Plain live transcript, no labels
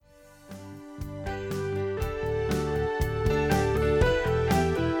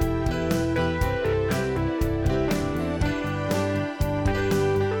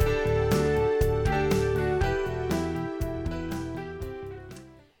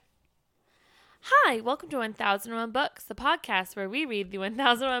Hi, welcome to 1001 Books, the podcast where we read the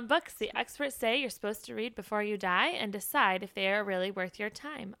 1001 books the experts say you're supposed to read before you die and decide if they are really worth your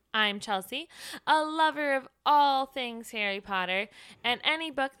time. I'm Chelsea, a lover of all things Harry Potter and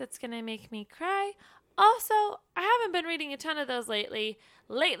any book that's going to make me cry. Also, I haven't been reading a ton of those lately.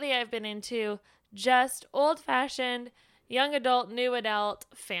 Lately, I've been into just old-fashioned, young adult, new adult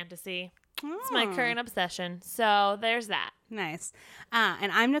fantasy. It's my current obsession. So there's that. Nice.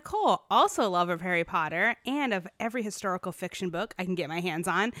 And I'm Nicole, also a lover of Harry Potter and of every historical fiction book I can get my hands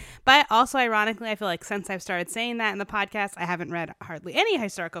on. But also, ironically, I feel like since I've started saying that in the podcast, I haven't read hardly any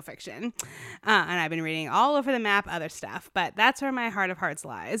historical fiction. And I've been reading all over the map other stuff. But that's where my heart of hearts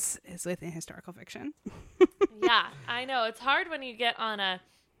lies, is within historical fiction. Yeah, I know. It's hard when you get on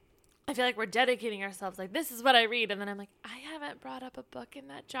I feel like we're dedicating ourselves, like, this is what I read. And then I'm like, I haven't brought up a book in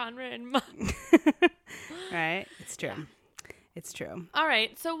that genre in months. Right? It's true. Yeah. It's true. All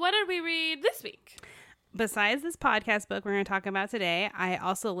right. So what did we read this week? Besides this podcast book we're going to talk about today, I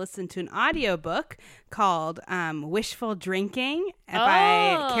also listened to an audiobook called Wishful Drinking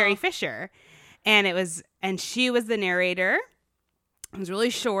by Carrie Fisher. And she was the narrator. It was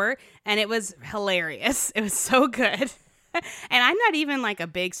really short and it was hilarious. It was so good. And I'm not even like a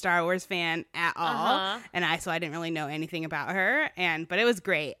big Star Wars fan at all. So I didn't really know anything about her. But it was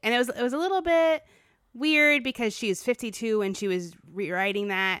great. And it was a little bit weird because she was 52 when she was rewriting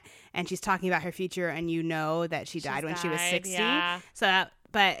that, and she's talking about her future, and you know that she died when she was 60. Yeah.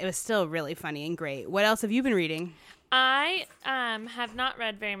 But it was still really funny and great. What else have you been reading? I have not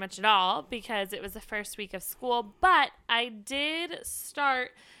read very much at all because it was the first week of school, but I did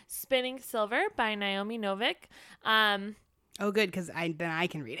start Spinning Silver by Naomi Novik. Oh, good, because then I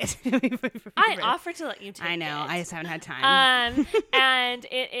can read it. I offered to let you take it. I know. I just haven't had time. And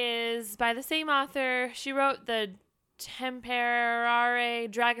it is by the same author. She wrote the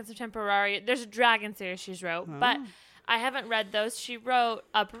Dragons of Temporary. There's a dragon series she's wrote, but I haven't read those. She wrote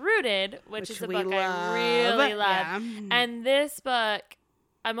Uprooted, which is a book I really love. Yeah. And this book,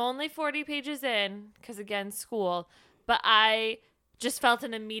 I'm only 40 pages in, because again, school, but I just felt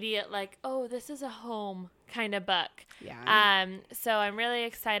an immediate like, oh, this is a home kind of book. Yeah. So I'm really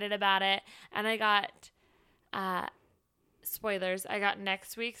excited about it. And I got spoilers. I got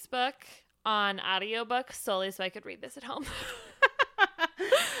next week's book on audiobook solely so I could read this at home.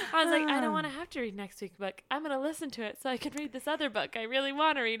 I was like, I don't want to have to read next week's book. I'm going to listen to it so I can read this other book I really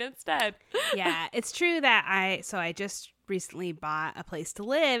want to read instead. Yeah, it's true that I just recently bought a place to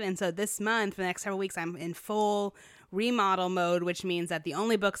live. And so this month, for the next several weeks, I'm in full remodel mode, which means that the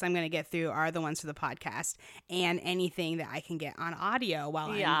only books I'm going to get through are the ones for the podcast and anything that I can get on audio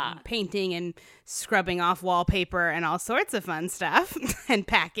while I'm painting and scrubbing off wallpaper and all sorts of fun stuff and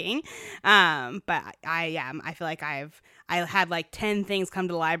packing. But I feel like I had like 10 things come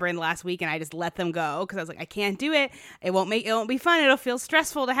to the library in the last week and I just let them go because I was like, I can't do it. It won't be fun. It'll feel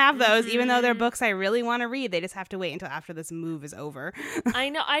stressful to have those, even though they're books I really want to read. They just have to wait until after this move is over. I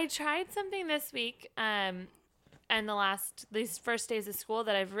know. I tried something this week. And these first days of school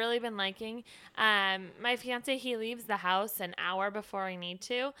that I've really been liking. My fiance, he leaves the house an hour before I need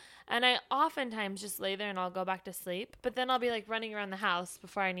to. And I oftentimes just lay there and I'll go back to sleep. But then I'll be like running around the house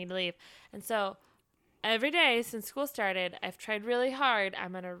before I need to leave. And so every day since school started, I've tried really hard.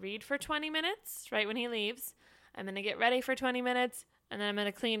 I'm going to read for 20 minutes right when he leaves. I'm going to get ready for 20 minutes. And then I'm going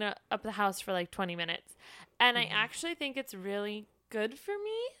to clean up the house for like 20 minutes. And I actually think it's really good for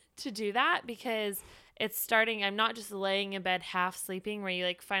me to do that because it's starting. I'm not just laying in bed half sleeping where you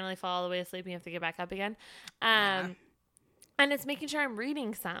like finally fall all the way asleep and you have to get back up again. And it's making sure I'm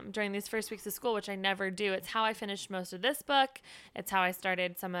reading some during these first weeks of school, which I never do. It's how I finished most of this book. It's how I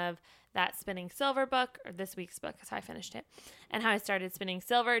started some of that Spinning Silver book, or this week's book is how I finished it. And how I started Spinning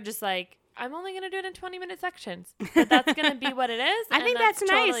Silver, just like, I'm only going to do it in 20-minute sections. But that's going to be what it is. I think that's nice.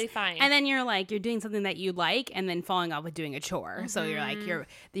 Totally fine. And then you're doing something that you like and then falling off with doing a chore. Mm-hmm. So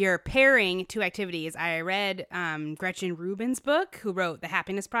you're pairing two activities. I read Gretchen Rubin's book, who wrote The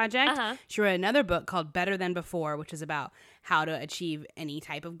Happiness Project. She wrote another book called Better Than Before, which is about how to achieve any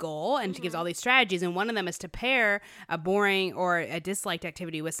type of goal. And she gives all these strategies. And one of them is to pair a boring or a disliked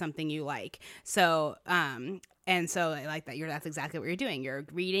activity with something you like. So, and so I like that that's exactly what you're doing. You're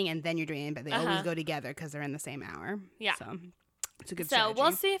reading and then you're doing it, but they always go together because they're in the same hour. Yeah. So it's a good strategy. So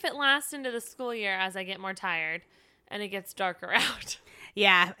we'll see if it lasts into the school year as I get more tired and it gets darker out.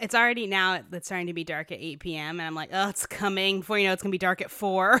 Yeah, it's already now. It's starting to be dark at 8 p.m. And I'm like, oh, it's coming. Before you know, it's going to be dark at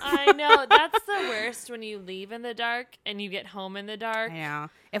 4. I know. That's the worst when you leave in the dark and you get home in the dark. I know.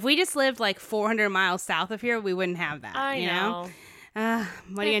 If we just lived like 400 miles south of here, we wouldn't have that. I know. What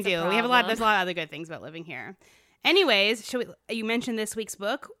are you going to do? There's a lot of other good things about living here. Anyways, you mentioned this week's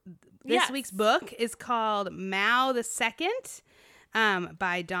book. This week's book is called Mao the Second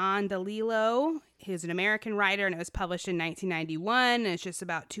by Don DeLillo. He's an American writer, and it was published in 1991, and it's just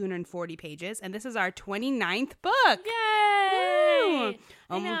about 240 pages. And this is our 29th book. Yay!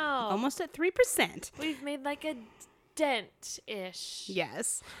 I know. Almost at 3%. We've made like a dent-ish.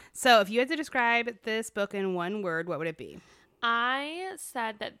 Yes. So if you had to describe this book in one word, what would it be? I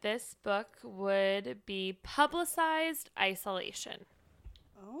said that this book would be publicized isolation.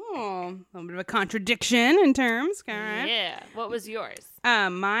 Oh, a little bit of a contradiction in terms. All right. Yeah. What was yours?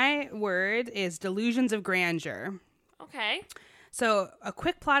 My word is delusions of grandeur. Okay. So a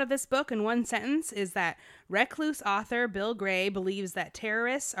quick plot of this book in one sentence is that recluse author Bill Gray believes that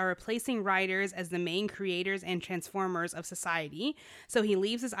terrorists are replacing writers as the main creators and transformers of society. So he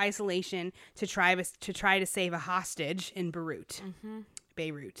leaves his isolation to try to save a hostage in Beirut. Mm-hmm.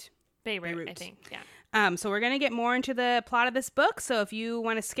 Beirut, I think. Yeah. So we're going to get more into the plot of this book. So if you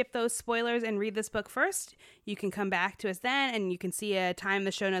want to skip those spoilers and read this book first, you can come back to us then, and you can see a time in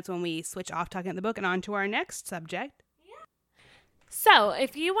the show notes when we switch off talking about the book and on to our next subject. So,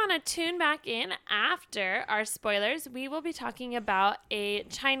 if you want to tune back in after our spoilers, we will be talking about a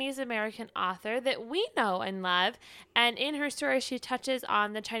Chinese-American author that we know and love. And in her story, she touches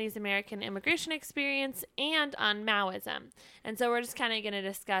on the Chinese-American immigration experience and on Maoism. And so we're just kind of going to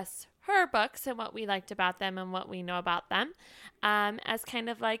discuss her books and what we liked about them and what we know about them as kind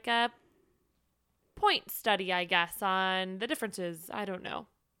of like a point study, I guess, on the differences. I don't know.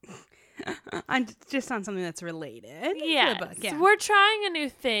 Just on something that's related to the book. Yeah. We're trying a new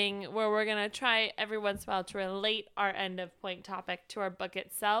thing where we're going to try every once in a while to relate our end of point topic to our book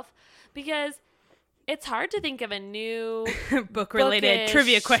itself, because it's hard to think of a new book-related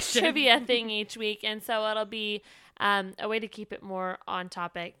trivia thing each week, and so it'll be a way to keep it more on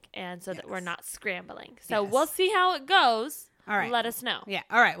topic and so that we're not scrambling. So we'll see how it goes. All right. Let us know. Yeah.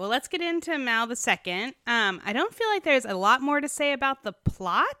 All right. Well, let's get into Mao the Second. I don't feel like there's a lot more to say about the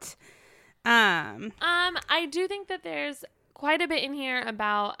plot. I do think that there's quite a bit in here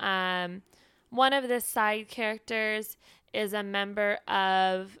about one of the side characters is a member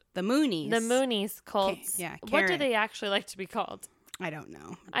of the Moonies. The Moonies cult. Karen. What do they actually like to be called? I don't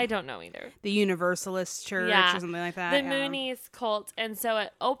know. I don't know either. The Universalist Church or something like that. The Moonies cult. And so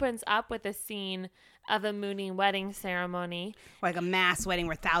it opens up with a scene of a Moonie wedding ceremony. Like a mass wedding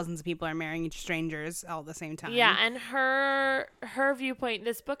where thousands of people are marrying strangers all at the same time. Yeah, and her viewpoint,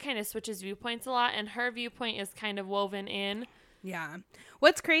 this book kind of switches viewpoints a lot, and her viewpoint is kind of woven in. Yeah.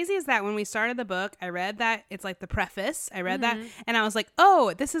 What's crazy is that when we started the book, I read that it's like the preface. I read that and I was like,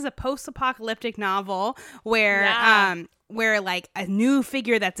 oh, this is a post-apocalyptic novel where like a new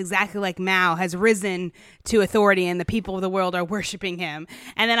figure that's exactly like Mao has risen to authority and the people of the world are worshiping him.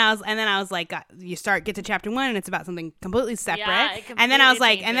 And then I was like, you get to chapter 1 and it's about something completely separate. Yeah, and then I was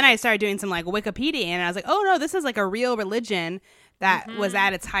like, and then I started doing some like Wikipedia and I was like, oh no, this is like a real religion that was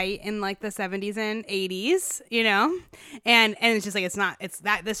at its height in like the 70s and 80s, you know? And it's just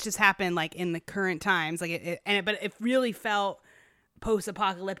like, this just happened like in the current times. Like but it really felt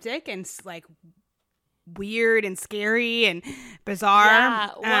post-apocalyptic and like weird and scary and bizarre. Yeah,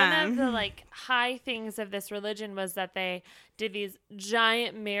 one of the like high things of this religion was that they did these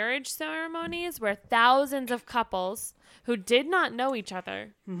giant marriage ceremonies where thousands of couples who did not know each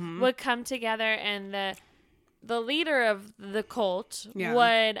other would come together, and the leader of the cult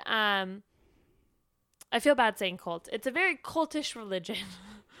would I feel bad saying cult. It's a very cultish religion.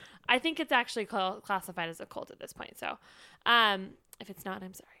 I think it's actually classified as a cult at this point. So if it's not,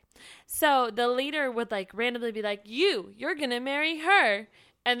 I'm sorry. So the leader would like randomly be like, you're going to marry her.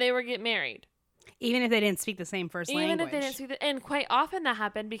 And they would get married. Even if they didn't speak the same first language. Even if they didn't speak and quite often that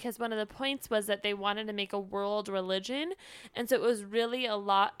happened because one of the points was that they wanted to make a world religion. And so it was really a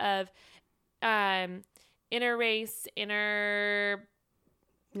lot of interrace,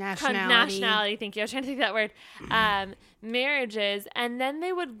 nationality. Thank you. I was trying to think that word. Marriages. And then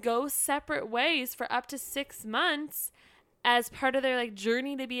they would go separate ways for up to 6 months as part of their like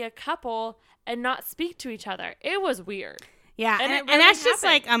journey to be a couple and not speak to each other. It was weird. Yeah, and that's just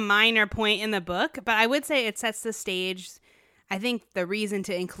like a minor point in the book, but I would say it sets the stage. I think the reason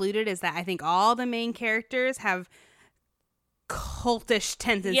to include it is that I think all the main characters have cultish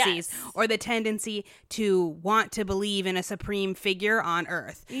tendencies or the tendency to want to believe in a supreme figure on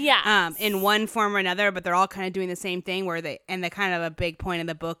earth. Yeah. In one form or another, but they're all kind of doing the same thing where the kind of a big point of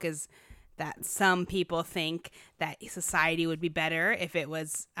the book is that some people think that society would be better if it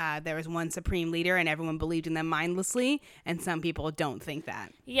was there was one supreme leader and everyone believed in them mindlessly, and some people don't think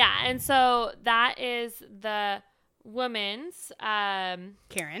that. Yeah, and so that is the woman's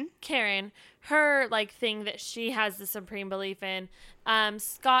Karen, her like thing that she has the supreme belief in,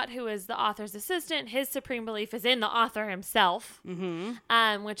 Scott, who is the author's assistant, his supreme belief is in the author himself,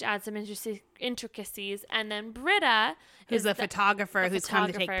 which adds some intricacies. And then Britta, who's a photographer who's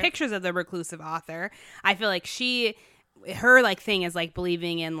come to take pictures of the reclusive author. I feel like her like thing is like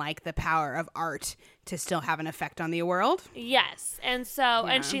believing in like the power of art to still have an effect on the world. Yes. And so,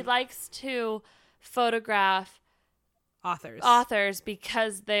 and she likes to photograph authors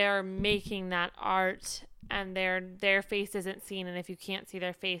because they're making that art and their face isn't seen, and if you can't see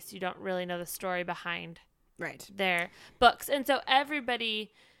their face, you don't really know the story behind their books. And so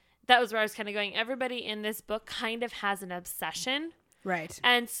everybody, that was where I was kind of going, everybody in this book kind of has an obsession. Right.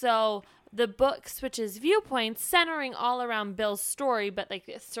 And so the book switches viewpoints centering all around Bill's story, but like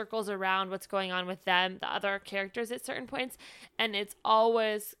it circles around what's going on with them, the other characters at certain points, and it's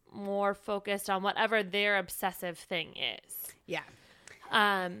always more focused on whatever their obsessive thing is. Yeah.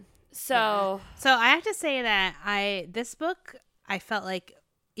 So I have to say that this book, I felt like,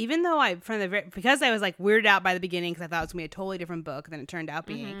 even though because I was like weirded out by the beginning because I thought it was going to be a totally different book than it turned out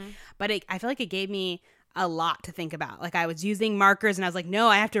being, but I feel like it gave me a lot to think about. Like I was using markers and I was like, no,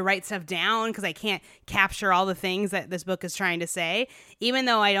 I have to write stuff down because I can't capture all the things that this book is trying to say, even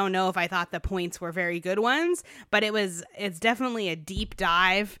though I don't know if I thought the points were very good ones, but it's definitely a deep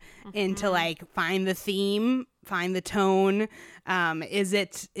dive into like find the theme, find the tone. Is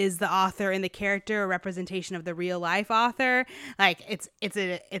the author and the character a representation of the real life author? Like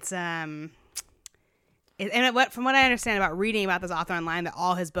from what I understand about reading about this author online, that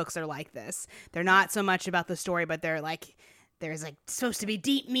all his books are like this. They're not so much about the story, but they're like, there's like supposed to be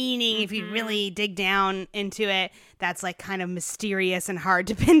deep meaning if you really dig down into it. That's like kind of mysterious and hard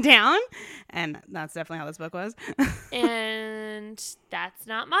to pin down. And that's definitely how this book was. And that's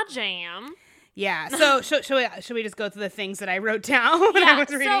not my jam. Yeah. So should we just go through the things that I wrote down when I was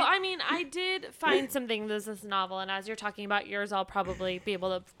reading? So, I mean, I did find something in this novel, and as you're talking about yours, I'll probably be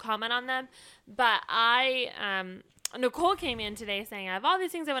able to comment on them. But Nicole came in today saying, I have all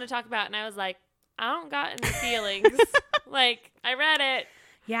these things I want to talk about, and I was like, I don't got any feelings. Like, I read it.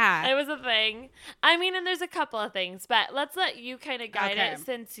 Yeah. It was a thing. I mean, and there's a couple of things, but let's let you kind of guide it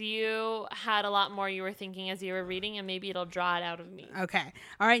since you had a lot more you were thinking as you were reading, and maybe it'll draw it out of me. Okay.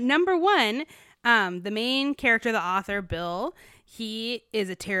 All right. Number 1, the main character, the author, Bill, he is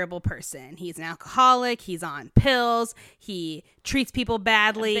a terrible person. He's an alcoholic. He's on pills. He treats people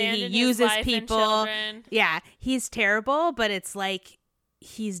badly. Abandoned he uses his wife people. and children. Yeah. He's terrible, but it's like,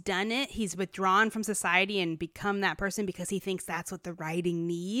 he's done it. He's withdrawn from society and become that person because he thinks that's what the writing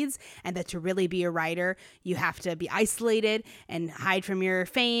needs, and that to really be a writer, you have to be isolated and hide from your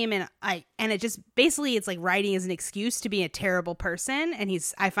fame. And it just basically, it's like writing is an excuse to be a terrible person. And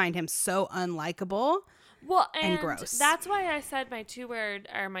I find him so unlikable. Well, and gross. That's why I said my two-word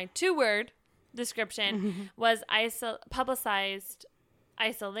description was publicized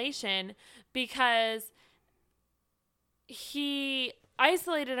isolation, because he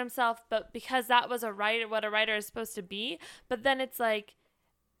isolated himself, but because that was what a writer is supposed to be. But then it's like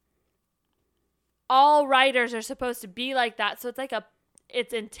all writers are supposed to be like that, so it's like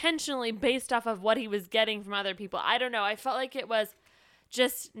it's intentionally based off of what he was getting from other people. I don't know. I felt like it was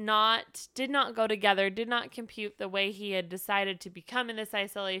just did not go together, did not compute the way he had decided to become in this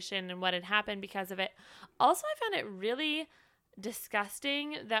isolation and what had happened because of it. Also, I found it really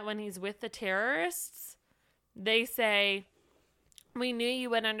disgusting that when he's with the terrorists, they say, we knew you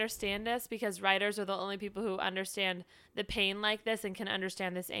would understand us because writers are the only people who understand the pain like this and can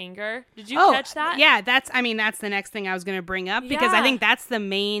understand this anger. Did you catch that? Yeah, that's the next thing I was going to bring up, because I think that's the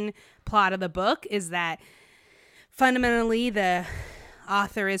main plot of the book, is that fundamentally the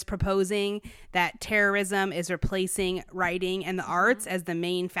author is proposing that terrorism is replacing writing and the arts as the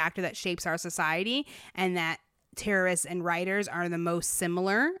main factor that shapes our society, and that terrorists and writers are the most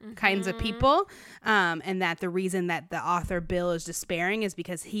similar kinds of people, and that the reason that the author Bill is despairing is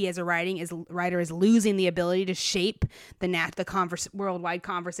because he as a writer is losing the ability to shape the worldwide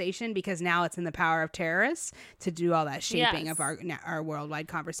conversation, because now it's in the power of terrorists to do all that shaping of our worldwide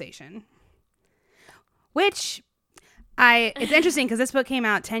conversation. Which it's interesting because this book came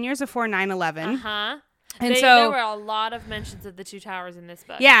out 10 years before 9/11. And there were a lot of mentions of the two towers in this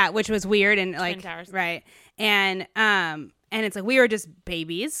book. Yeah, which was weird, and like Twin Towers. Right. And it's like we were just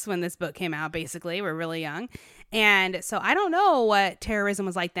babies when this book came out, basically. We're really young. And so I don't know what terrorism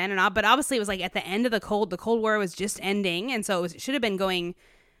was like then, but obviously it was like at the end of the Cold War was just ending, and so it should have been going,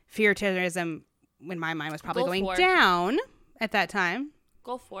 fear of terrorism in my mind was probably going down at that time.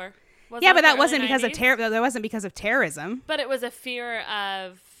 Gulf War. But that wasn't because of that wasn't because of terrorism. But it was a fear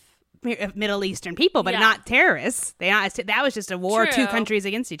of Middle Eastern people, but not terrorists. That was just a war of two countries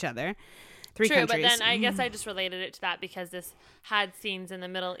against each other. 3 True, countries. but then I guess I just related it to that because this had scenes in the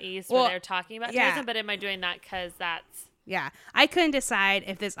Middle East where they're talking about terrorism, but am I doing that because that's... Yeah. I couldn't decide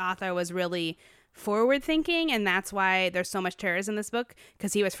if this author was really forward thinking and that's why there's so much terrorism in this book,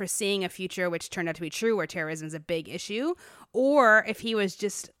 because he was foreseeing a future which turned out to be true where terrorism is a big issue, or if he was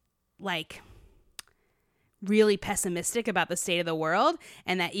just like really pessimistic about the state of the world,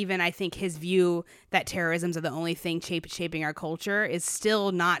 and that even I think his view that terrorism's are the only thing shaping our culture is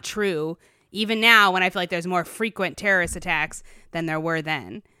still not true, even now when I feel like there's more frequent terrorist attacks than there were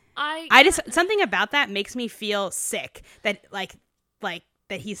then. I just, something about that makes me feel sick that like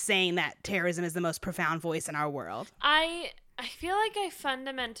that he's saying that terrorism is the most profound voice in our world. I feel like I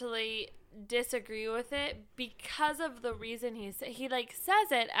fundamentally disagree with it because of the reason he like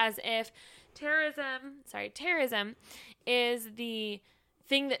says it as if terrorism is the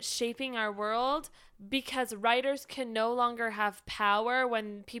thing that's shaping our world because writers can no longer have power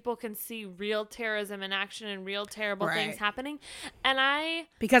when people can see real terrorism in action and real terrible things happening. And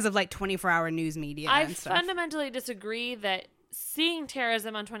because of like 24-hour news media and stuff. Fundamentally disagree that seeing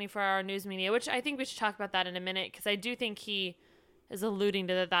terrorism on 24-hour news media, which I think we should talk about that in a minute because I do think he is alluding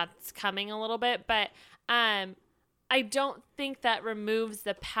to that's coming a little bit, but I don't think that removes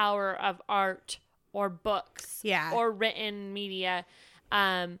the power of art or books or written media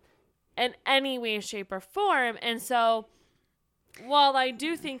in any way, shape, or form. And so while I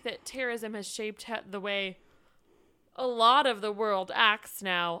do think that terrorism has shaped the way a lot of the world acts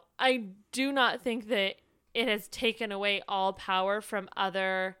now, I do not think that it has taken away all power from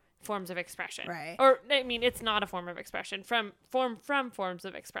other forms of expression. Right. Or, I mean, it's not a form of expression, from forms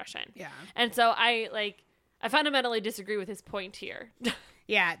of expression. Yeah. And so I fundamentally disagree with his point here.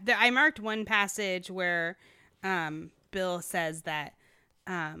 Yeah. I marked one passage where Bill says that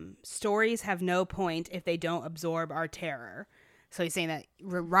stories have no point if they don't absorb our terror. So he's saying that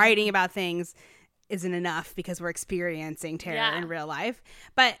writing about things isn't enough because we're experiencing terror in real life.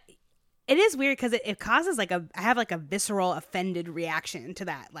 But it is weird because it causes I have like a visceral offended reaction to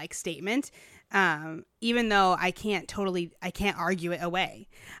that like statement, even though I can't argue it away,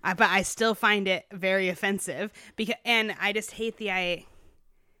 but I still find it very offensive and I just hate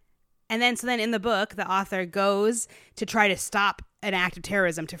and then in the book the author goes to try to stop an act of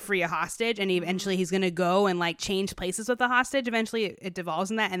terrorism to free a hostage, and eventually he's going to go and like change places with the hostage. Eventually it devolves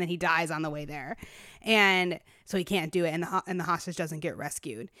in that, and then he dies on the way there, and so he can't do it, and the hostage doesn't get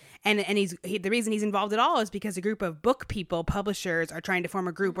rescued. And the reason he's involved at all is because a group of book people, publishers, are trying to form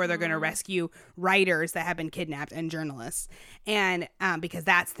a group where they're going to rescue writers that have been kidnapped and journalists, and because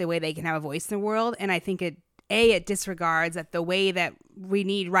that's the way they can have a voice in the world. And I think it disregards that the way that we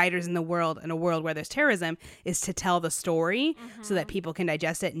need writers in a world where there's terrorism is to tell the story so that people can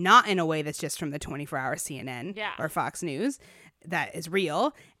digest it, not in a way that's just from the 24-hour CNN or Fox News that is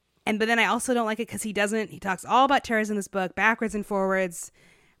real. But then I also don't like it because he talks all about terrorism in this book, backwards and forwards,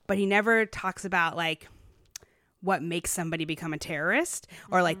 but he never talks about like what makes somebody become a terrorist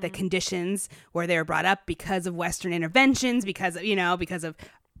or like the conditions where they were brought up because of Western interventions, because of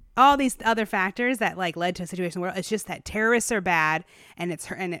all these other factors that like led to a situation where it's just that terrorists are bad and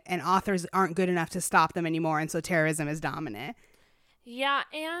and authors aren't good enough to stop them anymore, and so terrorism is dominant. Yeah,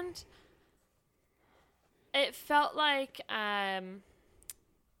 and it felt like as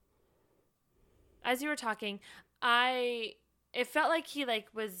you were talking, it felt like he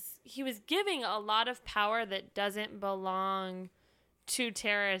was giving a lot of power that doesn't belong to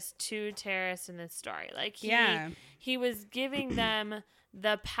terrorists in this story. Like he was giving them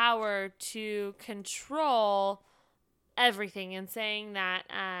the power to control everything and saying that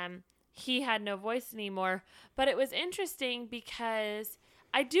he had no voice anymore. But it was interesting because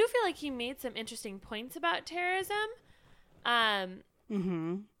I do feel like he made some interesting points about terrorism. I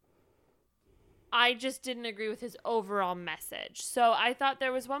just didn't agree with his overall message. So I thought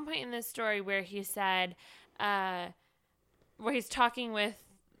there was one point in this story where he said, where he's talking with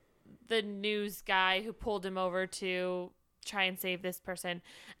the news guy who pulled him over to try and save this person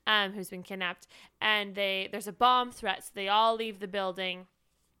who's been kidnapped, and there's a bomb threat, so they all leave the building,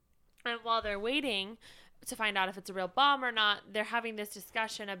 and while they're waiting to find out if it's a real bomb or not, they're having this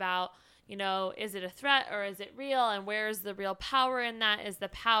discussion about, is it a threat or is it real, and where's the real power in that? Is the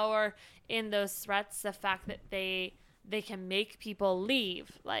power in those threats the fact that they can make people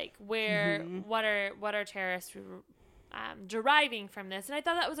leave? Like what are terrorists deriving from this? And I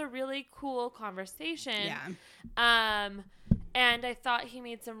thought that was a really cool conversation. And I thought he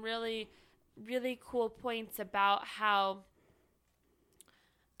made some really, really cool points about how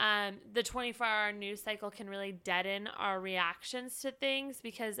the 24-hour news cycle can really deaden our reactions to things,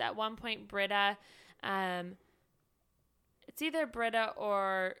 because at one point Britta it's either Britta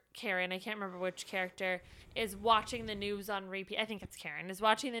or Karen, I can't remember which character, is watching the news on repeat. I think it's Karen, is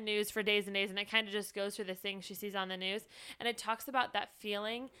watching the news for days and days, and it kind of just goes through the things she sees on the news. And it talks about that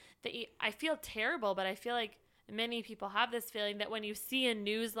feeling that I feel terrible, but I feel like many people have this feeling that when you see a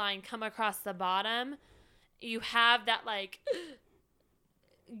news line come across the bottom, you have that like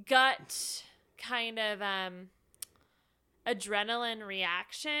gut kind of adrenaline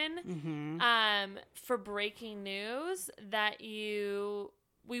reaction for breaking news that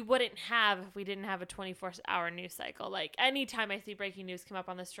we wouldn't have if we didn't have a 24-hour news cycle. Like anytime I see breaking news come up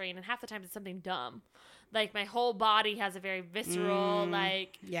on the screen, and half the time it's something dumb, like my whole body has a very visceral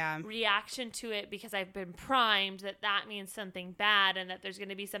reaction to it because I've been primed that means something bad and that there's going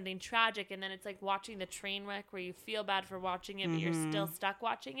to be something tragic, and then it's like watching the train wreck where you feel bad for watching it but you're still stuck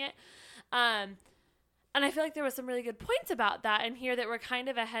watching it. And I feel like there was some really good points about that in here that were kind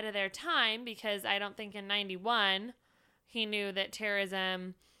of ahead of their time, because I don't think in 91 he knew that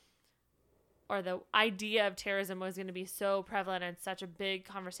terrorism or the idea of terrorism was going to be so prevalent and such a big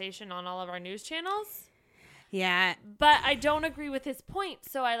conversation on all of our news channels. Yeah. But I don't agree with his point.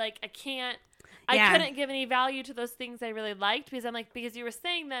 So I couldn't give any value to those things I really liked because you were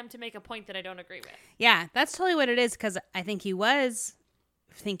saying them to make a point that I don't agree with. Yeah, that's totally what it is, because I think he was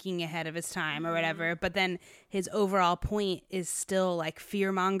thinking ahead of his time or whatever, but then his overall point is still like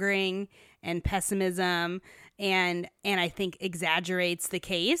fear-mongering and pessimism, and I think exaggerates the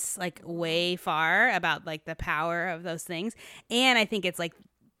case like way far about like the power of those things. And I think it's like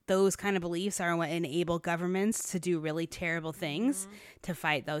those kind of beliefs are what enable governments to do really terrible things to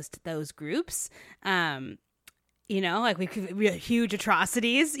fight those groups. Like we could huge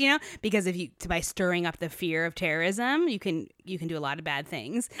atrocities, because by stirring up the fear of terrorism, you can do a lot of bad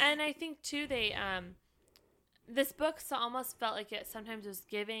things. And I think too, this book almost felt like it sometimes was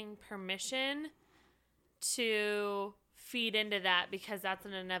giving permission to feed into that because that's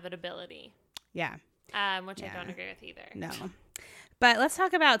an inevitability. Yeah. Which I don't agree with either. No. But let's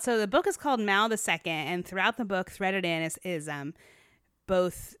talk about, so the book is called Mao the Second, and throughout the book, threaded in is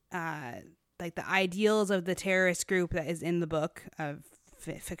both like the ideals of the terrorist group that is in the book, of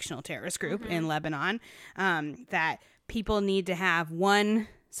fictional terrorist group in Lebanon, that people need to have one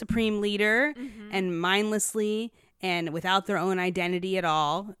supreme leader and mindlessly and without their own identity at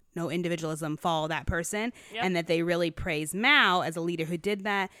all, no individualism, follow that person. Yep. And that they really praise Mao as a leader who did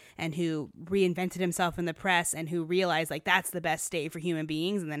that and who reinvented himself in the press and who realized like that's the best state for human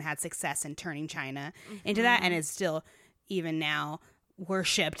beings, and then had success in turning China into that, and is still even now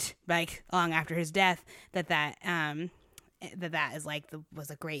worshipped like long after his death, that is like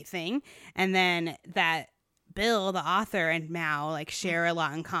was a great thing. And then that Bill, the author, and Mao like share a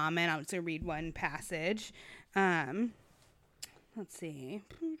lot in common. I'll just read one passage. Let's see.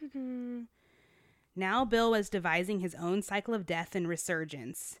 Now Bill was devising his own cycle of death and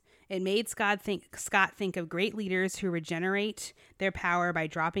resurgence. It made Scott think of great leaders who regenerate their power by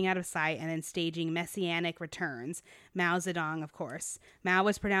dropping out of sight and then staging messianic returns. Mao Zedong, of course. Mao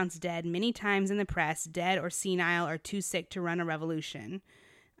was pronounced dead many times in the press, dead or senile or too sick to run a revolution.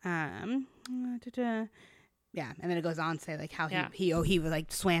 Yeah, and then it goes on to say like how he was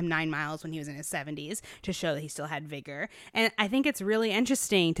like swam 9 miles when he was in his 70s to show that he still had vigor. And I think it's really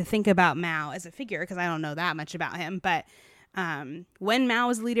interesting to think about Mao as a figure, because I don't know that much about him, but when Mao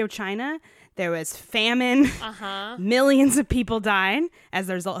was leader of China, there was famine, millions of people died as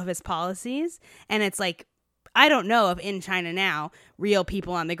a result of his policies, and it's like, I don't know if in China now, real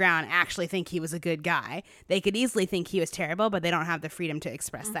people on the ground actually think he was a good guy. They could easily think he was terrible, but they don't have the freedom to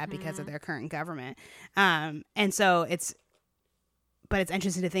express that because of their current government. And so it's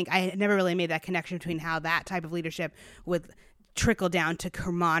interesting to think, I never really made that connection between how that type of leadership would trickle down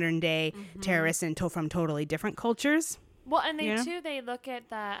to modern day terrorists from totally different cultures. Well, and they look at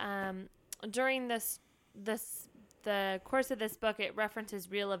the, during the course of this book, it references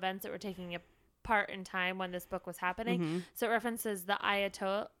real events that were taking part in time when this book was happening. So it references the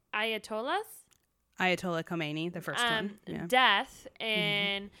Ayatollahs. Ayatollah Khomeini, the first one. Yeah. Death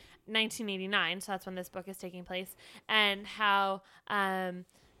in 1989. So that's when this book is taking place. And how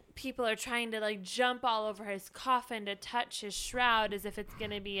people are trying to like jump all over his coffin to touch his shroud as if it's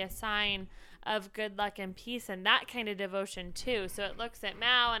going to be a sign of good luck and peace, and that kind of devotion too. So it looks at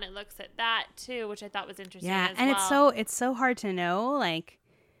Mao and it looks at that too, which I thought was interesting. Yeah, and it's so hard to know, like,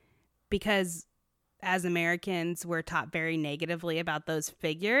 because as Americans, we're taught very negatively about those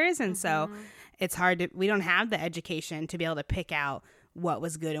figures. And so it's hard we don't have the education to be able to pick out what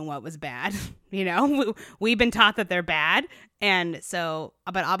was good and what was bad. We've been taught that they're bad. And so,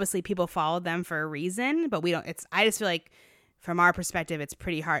 but obviously people followed them for a reason, but I just feel like from our perspective, it's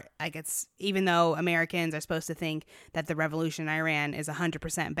pretty hard. Like, it's, even though Americans are supposed to think that the revolution in Iran is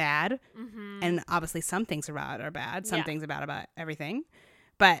 100% bad, and obviously some things about it are bad, some things about everything,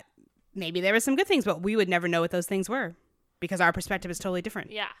 but maybe there were some good things, but we would never know what those things were because our perspective is totally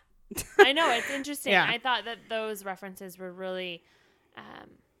different. Yeah. I know, it's interesting. Yeah. I thought that those references were really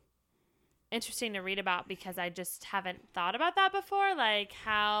interesting to read about because I just haven't thought about that before, like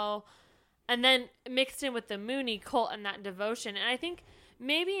how, and then mixed in with the Mooney cult and that devotion. And I think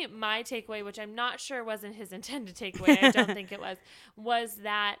maybe my takeaway, which I'm not sure wasn't his intended takeaway, I don't think it was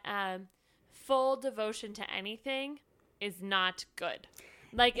that full devotion to anything is not good.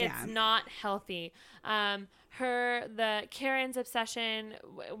 Like, it's not healthy. Karen's obsession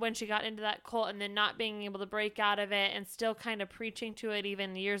when she got into that cult and then not being able to break out of it and still kind of preaching to it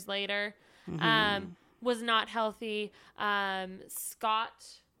even years later, was not healthy. Scott,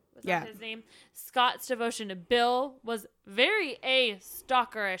 was that his name? Scott's devotion to Bill was very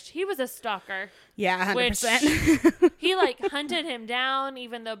stalkerish. He was a stalker. Yeah, 100%. Which he like hunted him down,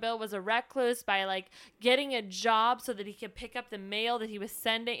 even though Bill was a recluse, by like getting a job so that he could pick up the mail that he was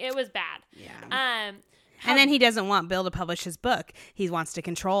sending. It was bad. Yeah. And then he doesn't want Bill to publish his book. He wants to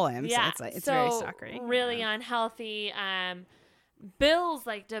control him. Yeah. So it's very stalkery. Really unhealthy. Bill's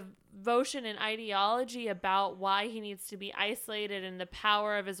like devotion and ideology about why he needs to be isolated and the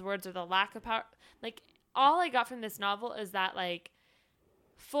power of his words or the lack of power. Like, all I got from this novel is that like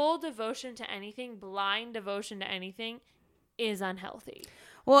full devotion to anything, blind devotion to anything is unhealthy.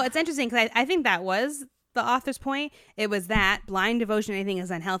 Well, it's interesting because I think that was the author's point. It was that blind devotion to anything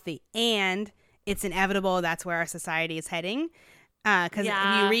is unhealthy, and it's inevitable. That's where our society is heading. Because if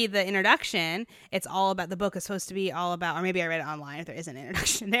you read the introduction, it's all about, the book is supposed to be all about, or maybe I read it online if there is an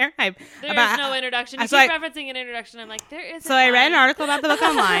introduction there. There is no introduction. You keep referencing an introduction. I'm like, there isn't. So I read an article about the book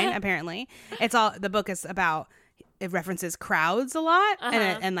online, apparently. The book is about, it references crowds a lot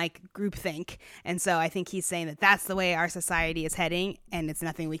and like groupthink. And so I think he's saying that that's the way our society is heading, and it's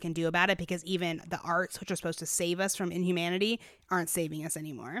nothing we can do about it because even the arts, which are supposed to save us from inhumanity, aren't saving us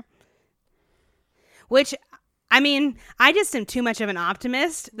anymore. Which, I mean, I just am too much of an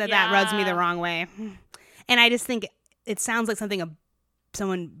optimist that rubs me the wrong way. And I just think it sounds like something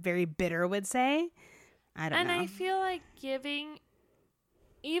someone very bitter would say. I don't know. And I feel like giving,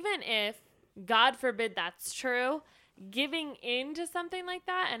 even if, God forbid that's true, giving in to something like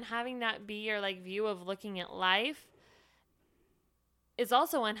that and having that be your like view of looking at life is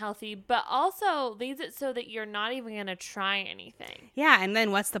also unhealthy, but also leaves it so that you're not even going to try anything. Yeah, and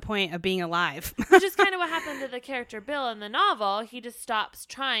then what's the point of being alive? Which is kind of what happened to the character Bill in the novel. He just stops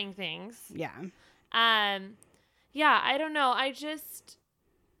trying things. Yeah. Yeah, I don't know.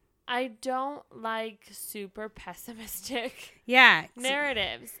 I don't like super pessimistic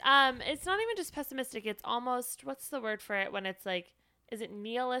narratives. It's not even just pessimistic. It's almost, what's the word for it when it's like, is it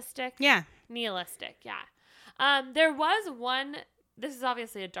nihilistic? Yeah. Nihilistic, yeah. There was one... This is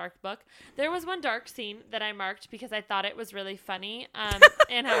obviously a dark book. There was one dark scene that I marked because I thought it was really funny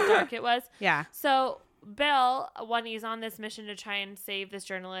and how dark it was. Yeah. So Bill, when he's on this mission to try and save this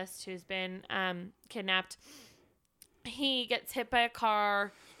journalist who's been kidnapped, he gets hit by a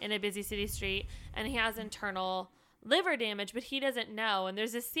car in a busy city street and he has internal liver damage, but he doesn't know. And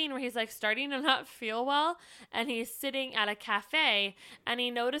there's this scene where he's like starting to not feel well and he's sitting at a cafe and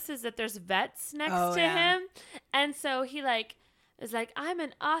he notices that there's vets next to him. And so he is like, I'm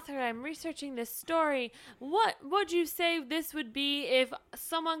an author. I'm researching this story. What would you say this would be if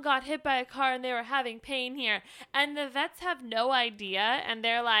someone got hit by a car and they were having pain here? And the vets have no idea. And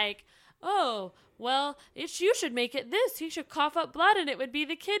they're like, oh, well, you should make it this. He should cough up blood and it would be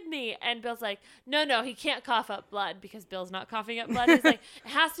the kidney. And Bill's like, no, he can't cough up blood because Bill's not coughing up blood. He's like,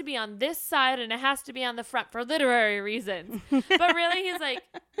 it has to be on this side and it has to be on the front for literary reasons. But really, he's like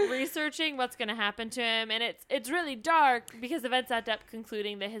researching what's going to happen to him. And it's really dark because the vets end up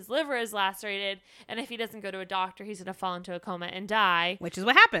concluding that his liver is lacerated. And if he doesn't go to a doctor, he's going to fall into a coma and die. Which is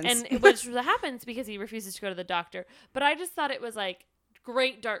what happens. And which happens because he refuses to go to the doctor. But I just thought it was like,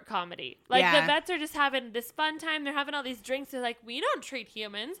 great dark comedy. Like the vets are just having this fun time. They're having all these drinks. They're like, we don't treat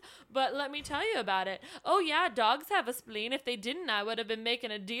humans, but let me tell you about it. Oh yeah, dogs have a spleen. If they didn't, I would have been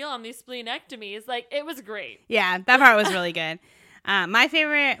making a deal on these splenectomies. Like, it was great. Yeah, that part was really good. My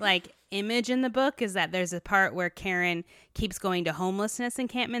favorite image in the book is that there's a part where Karen keeps going to homelessness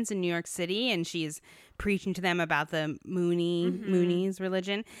encampments in New York City and she's preaching to them about the Moonies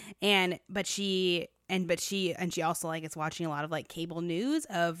religion. But she also is watching a lot of cable news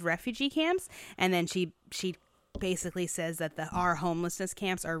of refugee camps, and then she basically says that our homelessness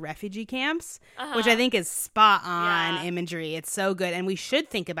camps are refugee camps, which I think is spot on imagery. It's so good. And we should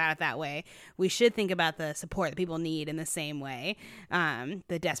think about it that way. We should think about the support that people need in the same way,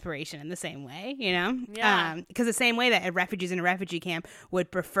 the desperation in the same way, you know? Yeah. Because the same way that refugees in a refugee camp would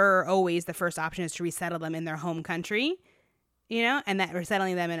prefer always the first option is to resettle them in their home country. You know, and that we're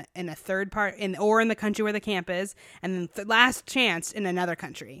settling them in a third part or in the country where the camp is, and then the last chance in another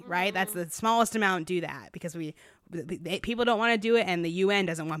country, right? That's the smallest amount do that because people don't want to do it, and the UN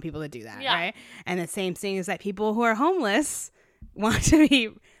doesn't want people to do that, right? And the same thing is that people who are homeless want to be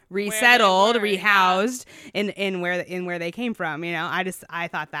resettled, rehoused in where they came from. You know, I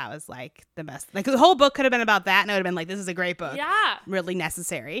thought that was like the best. Like the whole book could have been about that, and I would have been like, this is a great book, really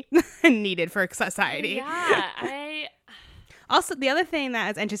necessary and needed for society. Also, the other thing that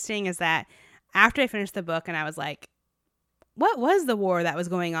is interesting is that after I finished the book and I was like, what was the war that was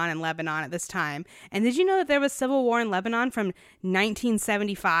going on in Lebanon at this time? And did you know that there was civil war in Lebanon from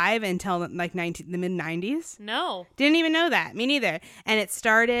 1975 until like the mid-90s? No. Didn't even know that. Me neither. And it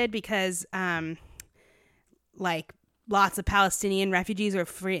started because like lots of Palestinian refugees were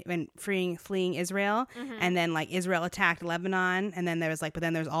fleeing Israel. And then like Israel attacked Lebanon. And then there was but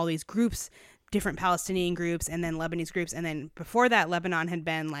then there's all these groups, different Palestinian groups and then Lebanese groups. And then before that, Lebanon had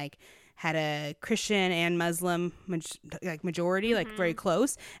been had a Christian and Muslim majority, very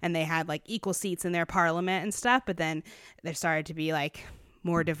close. And they had equal seats in their parliament and stuff. But then there started to be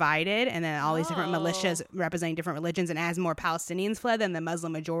more divided, and then all these different militias representing different religions. And as more Palestinians fled, then the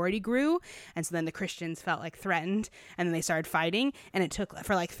Muslim majority grew. And so then the Christians felt threatened, and then they started fighting, and it took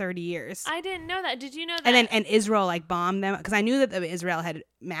for 30 years. I didn't know that. Did you know that? And then Israel Bombed them, because I knew that Israel had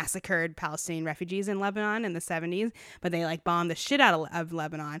massacred Palestinian refugees in Lebanon in the 70s, but they bombed the shit out of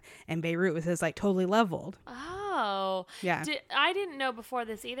Lebanon, and Beirut was just totally leveled. Oh. Yeah. I didn't know before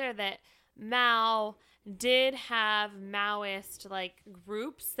this either that Mao did have Maoist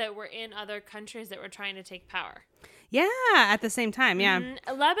groups that were in other countries that were trying to take power. Yeah, at the same time, yeah.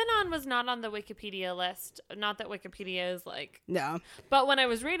 Lebanon was not on the Wikipedia list. Not that Wikipedia is no. But when I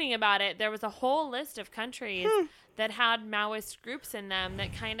was reading about it, there was a whole list of countries that had Maoist groups in them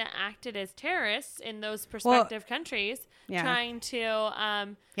that kind of acted as terrorists in those prospective countries, trying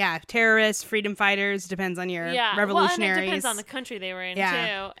to... terrorists, freedom fighters, depends on your revolutionaries. Well, and it depends on the country they were in,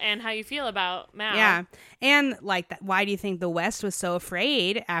 too, and how you feel about Mao. Yeah, and why do you think the West was so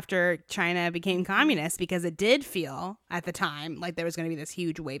afraid after China became communist? Because it did feel, at the time, like there was going to be this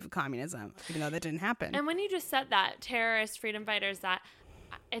huge wave of communism, even though that didn't happen. And when you just said that, terrorists, freedom fighters, that...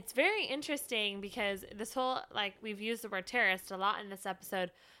 It's very interesting because this whole, we've used the word terrorist a lot in this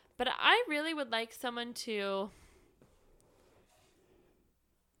episode, but I really would like someone to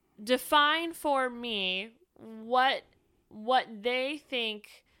define for me what they think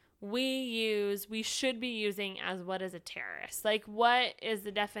we should be using as what is a terrorist. What is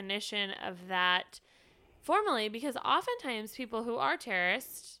the definition of that formally? Because oftentimes people who are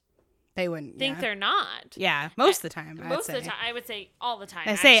terrorists... They wouldn't think they're not. Yeah, most of the time. Most of the time, I would say all the time.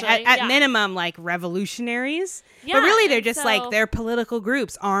 I say at minimum revolutionaries, but really they're just they're political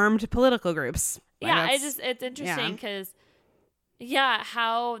groups, armed political groups. It's interesting because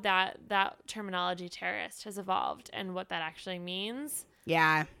how that terminology terrorist has evolved and what that actually means.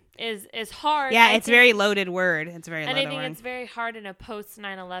 Yeah, is hard. Yeah, it's a very loaded word. It's a very loaded word. And I think it's very hard in a post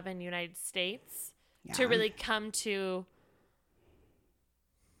 9/11 United States to really come to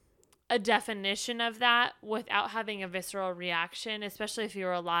a definition of that without having a visceral reaction, especially if you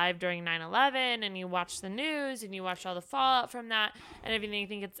were alive during 9/11 and you watch the news and you watch all the fallout from that and everything. I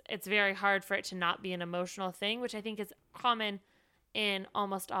think it's very hard for it to not be an emotional thing, which I think is common in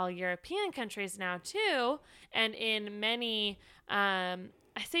almost all European countries now too, and in many I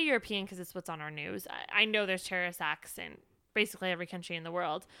say European because it's what's on our news. I know there's terrorist acts in basically every country in the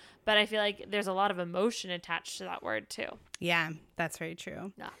world, but I feel like there's a lot of emotion attached to that word too. Yeah, that's very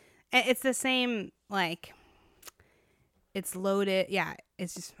true. Yeah. It's the same, it's loaded. Yeah,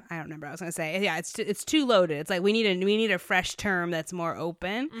 it's just, I don't remember what I was going to say. Yeah, it's too loaded. It's we need a fresh term that's more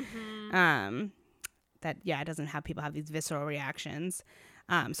open. That, it doesn't have people have these visceral reactions.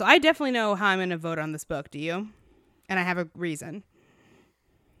 So I definitely know how I'm going to vote on this book. Do you? And I have a reason.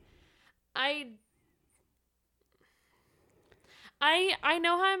 I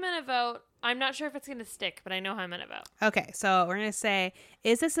know how I'm going to vote. I'm not sure if it's going to stick, but I know how I'm going to vote. Okay, so we're going to say,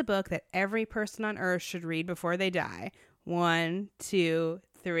 is this a book that every person on Earth should read before they die? 1, 2,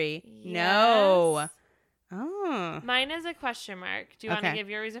 3. Yes. No. Oh. Mine is a question mark. Do you want to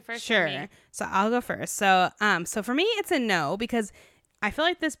give your reason first? Sure. Or me? So I'll go first. So for me, it's a no, because I feel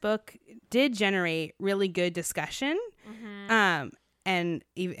like this book did generate really good discussion. and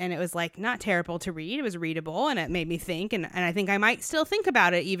it was like not terrible to read. It was readable, and it made me think, and I think I might still think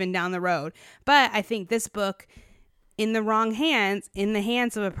about it even down the road. But I think this book, in the wrong hands, in the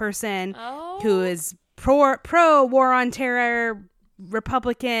hands of a person who is pro war on terror,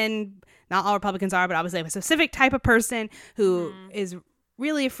 Republican, not all Republicans are, but obviously a specific type of person who is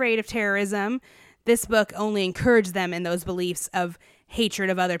really afraid of terrorism, this book only encouraged them in those beliefs of hatred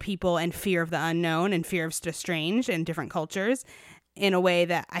of other people and fear of the unknown and fear of the strange and different cultures in a way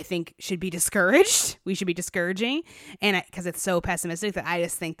that I think should be discouraged. We should be discouraging. And because it's so pessimistic that I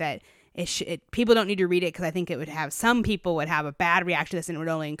just think that people don't need to read it, because I think it would have, some people would have a bad reaction to this, and it would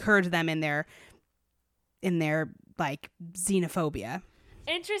only encourage them in their like xenophobia.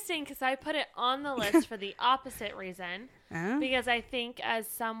 Interesting, because I put it on the list for the opposite reason. Because I think as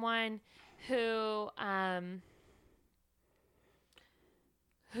someone who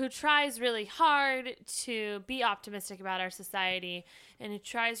tries really hard to be optimistic about our society, and who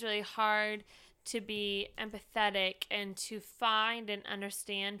tries really hard to be empathetic and to find and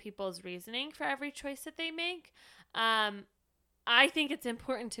understand people's reasoning for every choice that they make, I think it's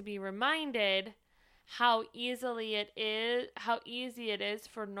important to be reminded how easy it is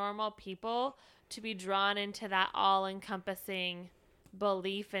for normal people to be drawn into that all-encompassing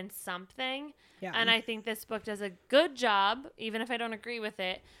belief in something. Yeah. And I think this book does a good job, even if I don't agree with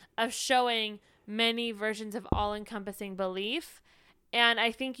it, of showing many versions of all-encompassing belief. And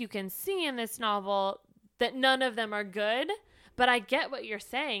I think you can see in this novel that none of them are good, but I get what you're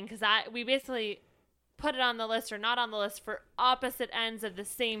saying, because we basically put it on the list or not on the list for opposite ends of the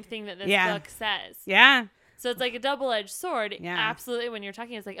same thing that this book says. Yeah. So it's like a double-edged sword. Yeah. Absolutely. When you're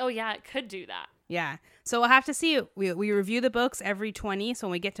talking, it's like, oh yeah, it could do that. Yeah. So we'll have to see. We review the books every 20. So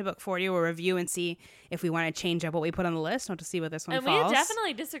when we get to book 40, we'll review and see if we want to change up what we put on the list. We'll have to see what this one falls. And we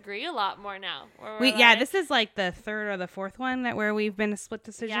definitely disagree a lot more now. This is like the third or the fourth one where we've been a split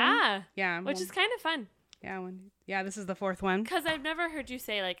decision. Yeah. Yeah. Which is kind of fun. Yeah. This is the fourth one. Because I've never heard you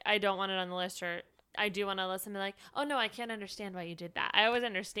say, like, I don't want it on the list, or I do want to listen and be like, oh no, I can't understand why you did that. I always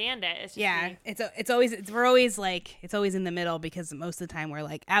understand it. It's just it's always in the middle, because most of the time we're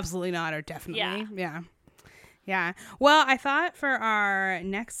like, absolutely not, or definitely. Yeah. Well, I thought for our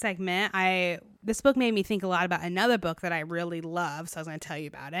next segment, this book made me think a lot about another book that I really love, so I was going to tell you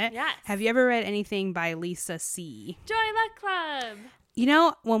about it. Yes. Have you ever read anything by Lisa See? Joy Luck Club. You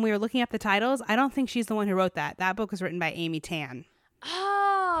know, when we were looking up the titles, I don't think she's the one who wrote that. That book was written by Amy Tan.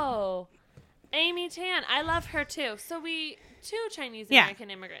 Oh, Amy Tan. I love her too. So two Chinese American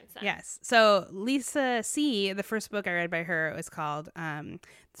immigrants then. Yes. So Lisa See, the first book I read by her was called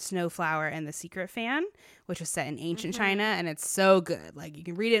Snowflower and the Secret Fan, which was set in ancient China, and it's so good. Like, you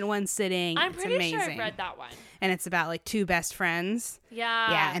can read it in one sitting. I'm pretty sure I've read that one. And it's about like two best friends.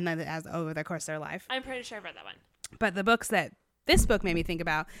 Yeah. Yeah, and then over the course of their life. I'm pretty sure I've read that one. But the books that this book made me think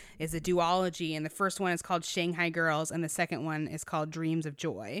about is a duology, and the first one is called Shanghai Girls, and the second one is called Dreams of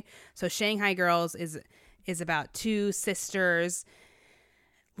Joy. So Shanghai Girls is about two sisters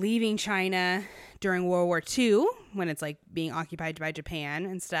leaving China during World War II, when it's like being occupied by Japan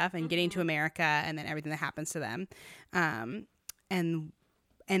and stuff, and getting to America, and then everything that happens to them. And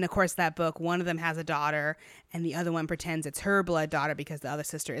of course, that book, one of them has a daughter, and the other one pretends it's her blood daughter because the other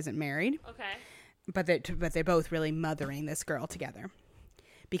sister isn't married. Okay. But they're both really mothering this girl together,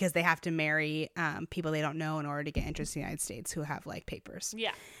 because they have to marry people they don't know in order to get into the United States who have like papers.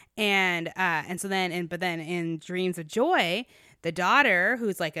 Yeah. And so then in Dreams of Joy, the daughter,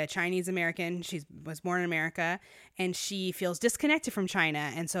 who's like a Chinese American, was born in America, and she feels disconnected from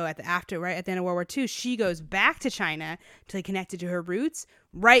China. And so right at the end of World War II, she goes back to China to get connected to her roots,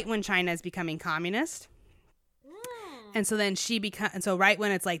 right when China is becoming communist. And so then right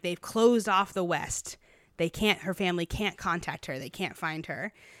when it's like they've closed off the West, her family can't contact her. They can't find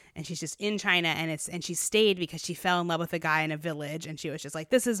her. And she's just in China, and she stayed because she fell in love with a guy in a village, and she was just like,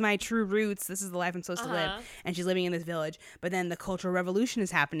 this is my true roots. This is the life I'm supposed to live. And she's living in this village. But then the Cultural Revolution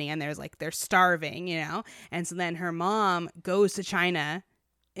is happening, and they're starving, you know? And so then her mom goes to China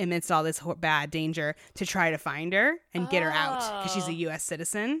amidst all this bad danger to try to find her and get her out, because she's a U.S.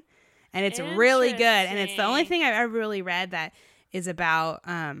 citizen. And it's really good. And it's the only thing I've ever really read that is about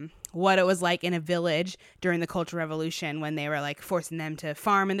what it was like in a village during the Cultural Revolution, when they were like forcing them to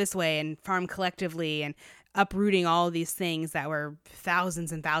farm in this way and farm collectively, and uprooting all of these things that were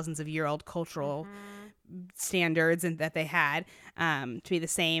thousands and thousands of year old cultural standards and that they had to be the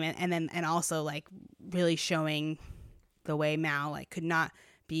same. And also like really showing the way Mao like could not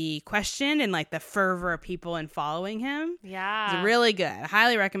be questioned, and like the fervor of people in following him. Yeah, it's really good. I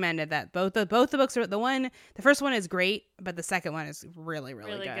highly recommended that. Both the books are the first one is great, but the second one is really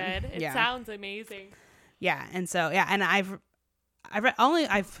good. It sounds amazing. Yeah, and so and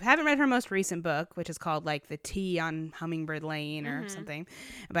I haven't read her most recent book, which is called like The Tea on Hummingbird Lane or something.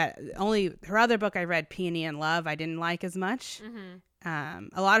 But only her other book I read, Peony and Love, I didn't like as much. A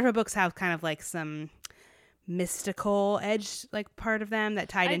lot of her books have kind of like some mystical edge, like part of them that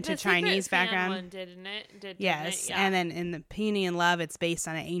tied into Chinese background. One, didn't it? Yes, Yeah. and then in the Peony and Love, it's based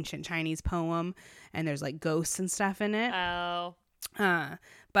on an ancient Chinese poem, and there's like ghosts and stuff in it. Oh.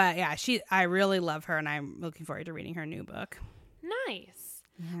 But yeah, I really love her, and I'm looking forward to reading her new book. Nice.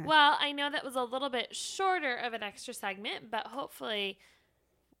 Yeah. Well, I know that was a little bit shorter of an extra segment, but hopefully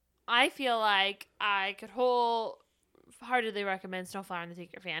I feel like I could wholeheartedly recommend Snowflower and the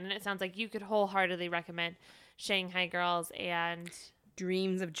Secret Fan, and it sounds like you could wholeheartedly recommend Shanghai Girls and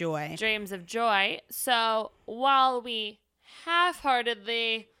Dreams of Joy. Dreams of Joy. So while we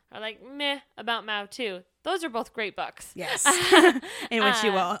half-heartedly are like meh about Mao 2, those are both great books. Yes. In which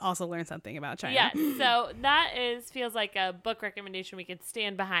you will also learn something about China. Yes. So that feels like a book recommendation we could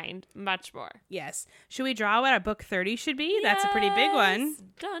stand behind much more. Yes. Should we draw what our book 30 should be? That's a pretty big one.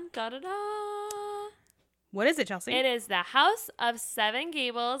 Dun, da, da, da. What is it, Chelsea? It is The House of Seven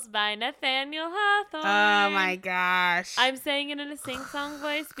Gables by Nathaniel Hawthorne. Oh my gosh. I'm saying it in a sing-song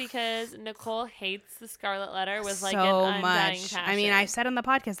voice because Nicole hates The Scarlet Letter with like so an undying much. passion. I mean, I said on the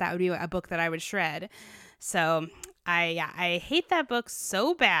podcast that would be a book that I would shred. So I hate that book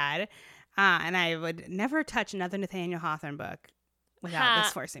so bad, and I would never touch another Nathaniel Hawthorne book without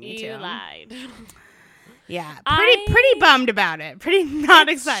this forcing me to. You lied. Yeah, pretty bummed about it. Pretty not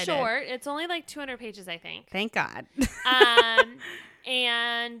excited. Short. It's only like 200 pages, I think. Thank God.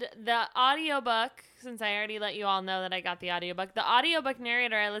 And the audiobook, since I already let you all know that I got the audiobook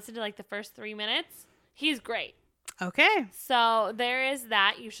narrator, I listened to like the first 3 minutes. He's great. Okay. So there is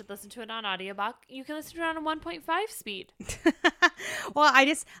that. You should listen to it on audiobook. You can listen to it on 1.5 speed. Well, I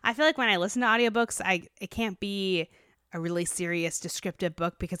feel like when I listen to audiobooks, it can't be a really serious descriptive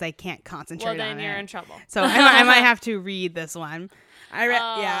book because I can't concentrate on it. Well, then you're in trouble. So I might have to read this one.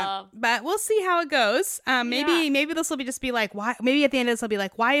 Yeah, but we'll see how it goes. Maybe this will just be like, why? Maybe at the end of this will be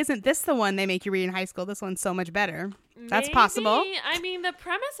like, why isn't this the one they make you read in high school? This one's so much better. That's possible. I mean, the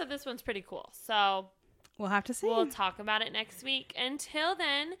premise of this one's pretty cool. So we'll have to see. We'll talk about it next week. Until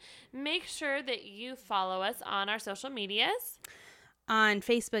then, make sure that you follow us on our social medias. On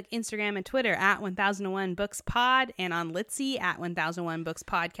Facebook, Instagram, and Twitter at 1001 Books Pod, and on Litzy at 1001 Books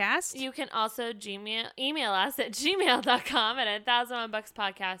Podcast. You can also email us at gmail.com at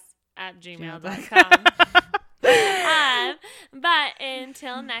 1001bookspodcast@gmail.com. But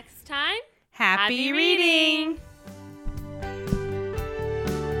until next time, happy reading.